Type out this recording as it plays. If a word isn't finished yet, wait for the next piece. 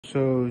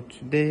So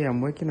today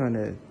I'm working on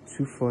a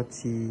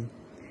 240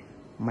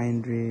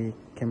 Mindray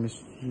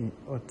chemistry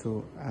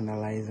auto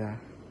analyzer,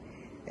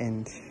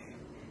 and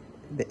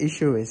the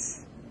issue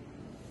is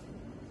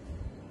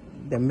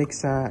the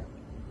mixer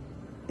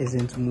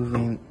isn't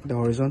moving. The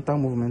horizontal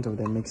movement of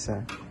the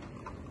mixer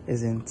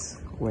isn't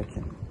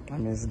working,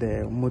 and it's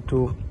the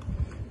motor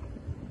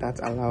that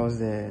allows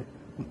the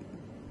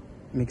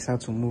mixer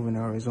to move in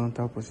a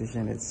horizontal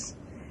position. It's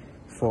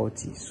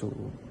faulty, so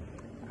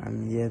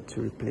I'm here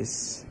to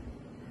replace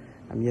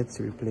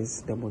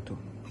the motor.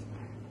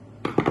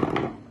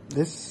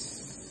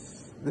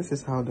 This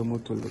is how the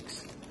motor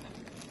looks.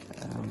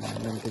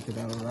 Let me take it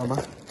out of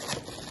rubber.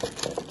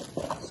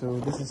 So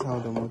this is how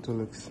the motor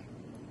looks.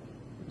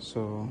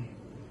 So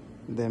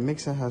the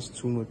mixer has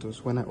two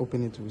motors. When I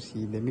open it, you'll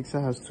see the mixer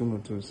has two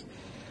motors.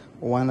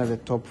 One at the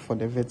top for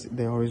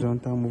the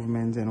horizontal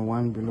movement and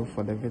one below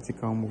for the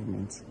vertical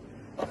movement.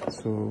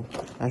 So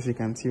as you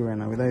can see right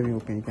now, without even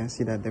opening, you can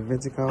see that the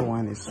vertical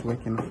one is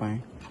working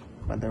fine,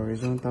 but the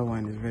horizontal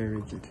one is very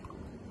rigid.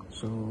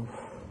 So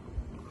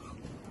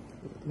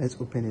let's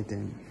open it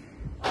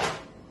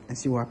and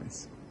see what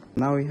happens.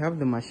 Now we have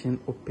the machine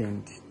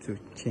opened to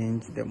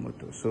change the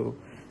motor. So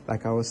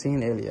like I was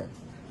saying earlier,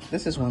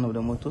 this is one of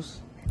the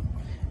motors,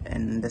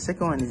 and the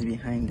second one is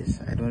behind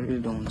this. I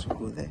really don't want to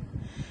go there.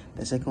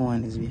 The second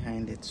one is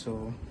behind it.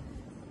 So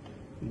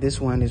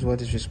this one is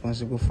what is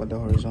responsible for the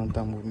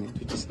horizontal movement,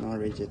 which is now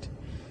rigid.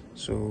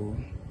 So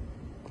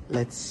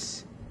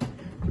let's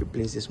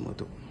replace this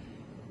motor.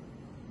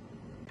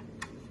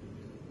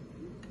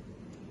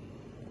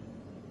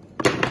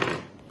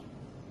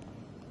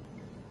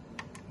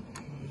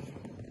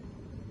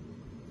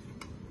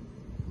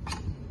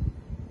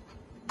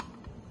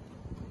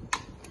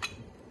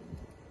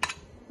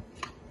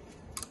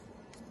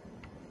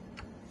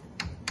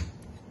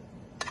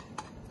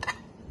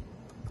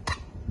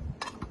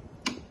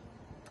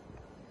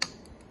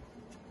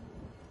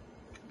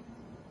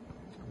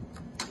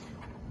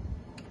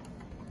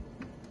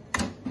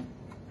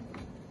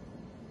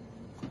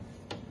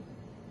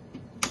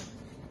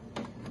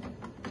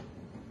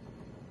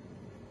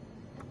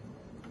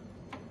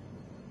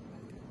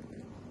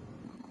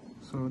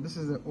 So this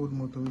is the old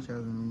motor which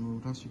has been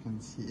removed. As you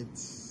can see,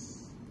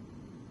 it's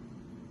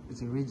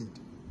rigid,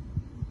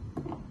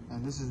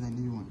 and this is the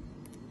new one.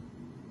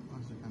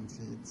 As you can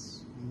see,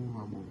 it's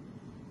movable.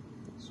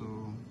 So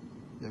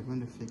we are going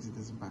to fix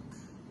this back,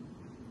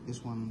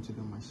 this one onto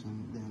the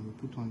machine. Then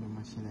we put on the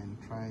machine and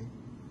try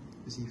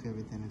to see if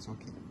everything is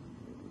okay.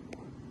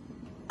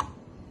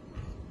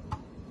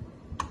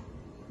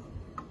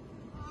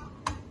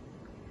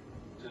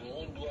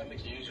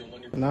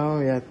 Now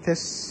we are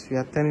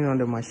turning on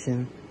the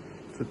machine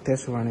to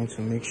test running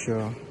to make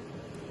sure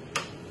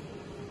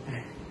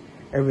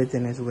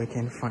everything is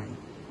working fine.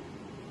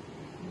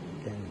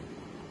 Then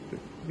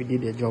we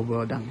did the job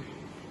well done.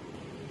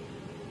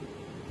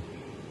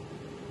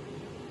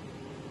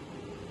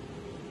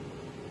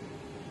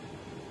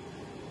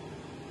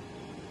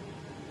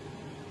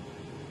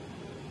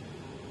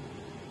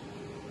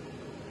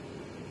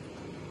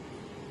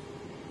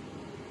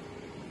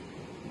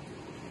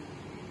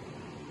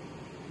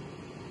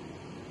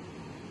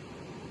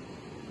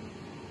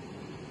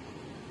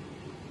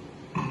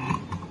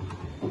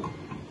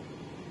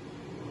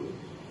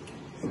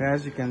 So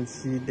as you can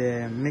see,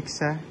 the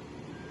mixer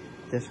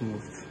just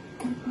moved.